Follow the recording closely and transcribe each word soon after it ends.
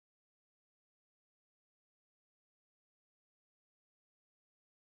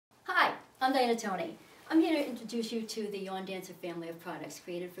I'm Toni. I'm here to introduce you to the YarnDancer family of products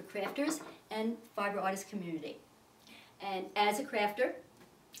created for crafters and fiber artist community. And as a crafter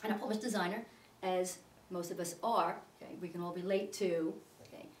and a published designer, as most of us are, okay, we can all relate to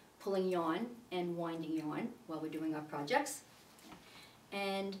pulling yarn and winding yarn while we're doing our projects.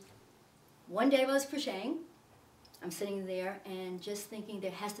 And one day while I was crocheting, I'm sitting there and just thinking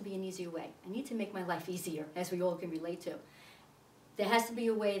there has to be an easier way. I need to make my life easier, as we all can relate to. There has to be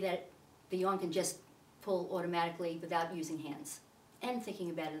a way that the yarn can just pull automatically without using hands. And thinking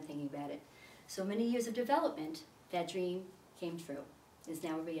about it. So many years of development, that dream came true. It's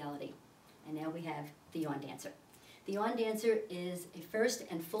now a reality. And now we have the YarnDancer. The YarnDancer is a first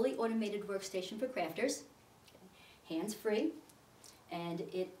and fully automated workstation for crafters, hands-free, and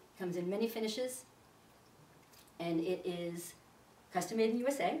it comes in many finishes, and it is custom made in the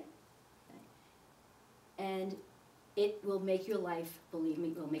USA, and it will make your life, believe me,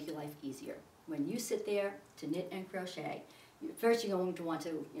 it will make your life easier. When you sit there to knit and crochet, first you're going to want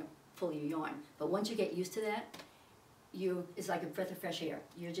to pull your yarn, but once you get used to that, it's like a breath of fresh air.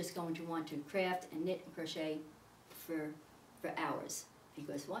 You're just going to want to craft and knit and crochet for hours,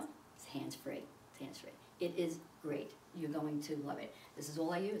 because what? It's hands-free. It's hands-free. It is great. You're going to love it. This is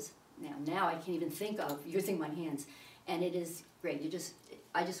all I use now. I can't even think of using my hands, and it is great.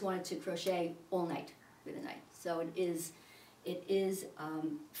 I just wanted to crochet all night with a night. So it is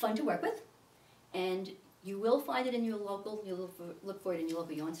fun to work with, and you will find it in your local. You'll look for it in your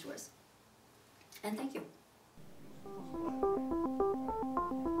local yarn stores. And thank you.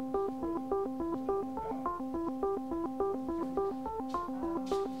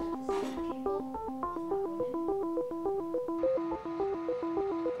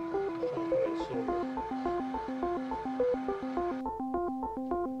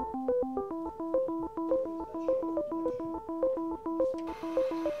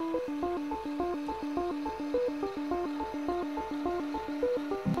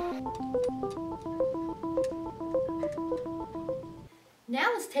 Now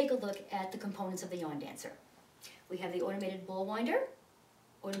let's take a look at the components of the YarnDancer. We have the automated ball winder,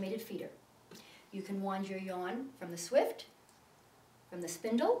 automated feeder. You can wind your yarn from the swift, from the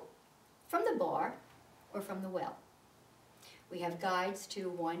spindle, from the bar, or from the well. We have guides to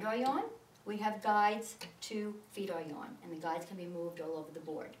wind our yarn. We have guides to feed our yarn, and the guides can be moved all over the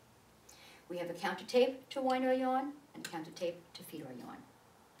board. We have a counter tape to wind our yarn and a counter tape to feed our yarn.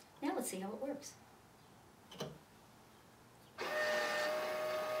 Now let's see how it works.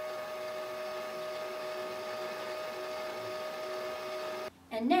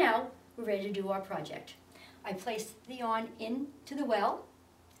 And now we're ready to do our project. I placed the yarn into the well,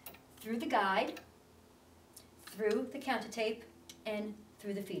 through the guide, through the counter tape, and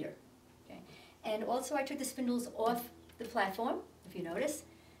through the feeder. Okay. And also I took the spindles off the platform, if you notice,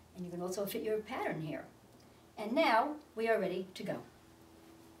 and you can also fit your pattern here. And now we are ready to go.